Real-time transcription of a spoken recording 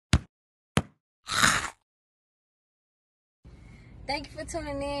Thank you for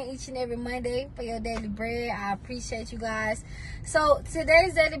tuning in each and every Monday for your daily bread. I appreciate you guys. So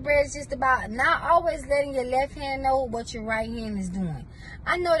today's daily bread is just about not always letting your left hand know what your right hand is doing.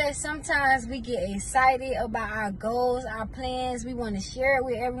 I know that sometimes we get excited about our goals, our plans. We want to share it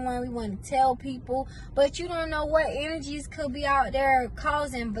with everyone. We want to tell people, but you don't know what energies could be out there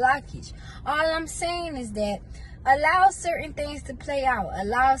causing blockage. All I'm saying is that allow certain things to play out.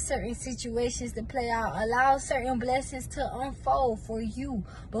 Allow certain situations to play out. Allow certain blessings to unfold for you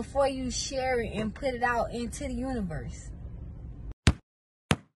before you share it and put it out into the universe.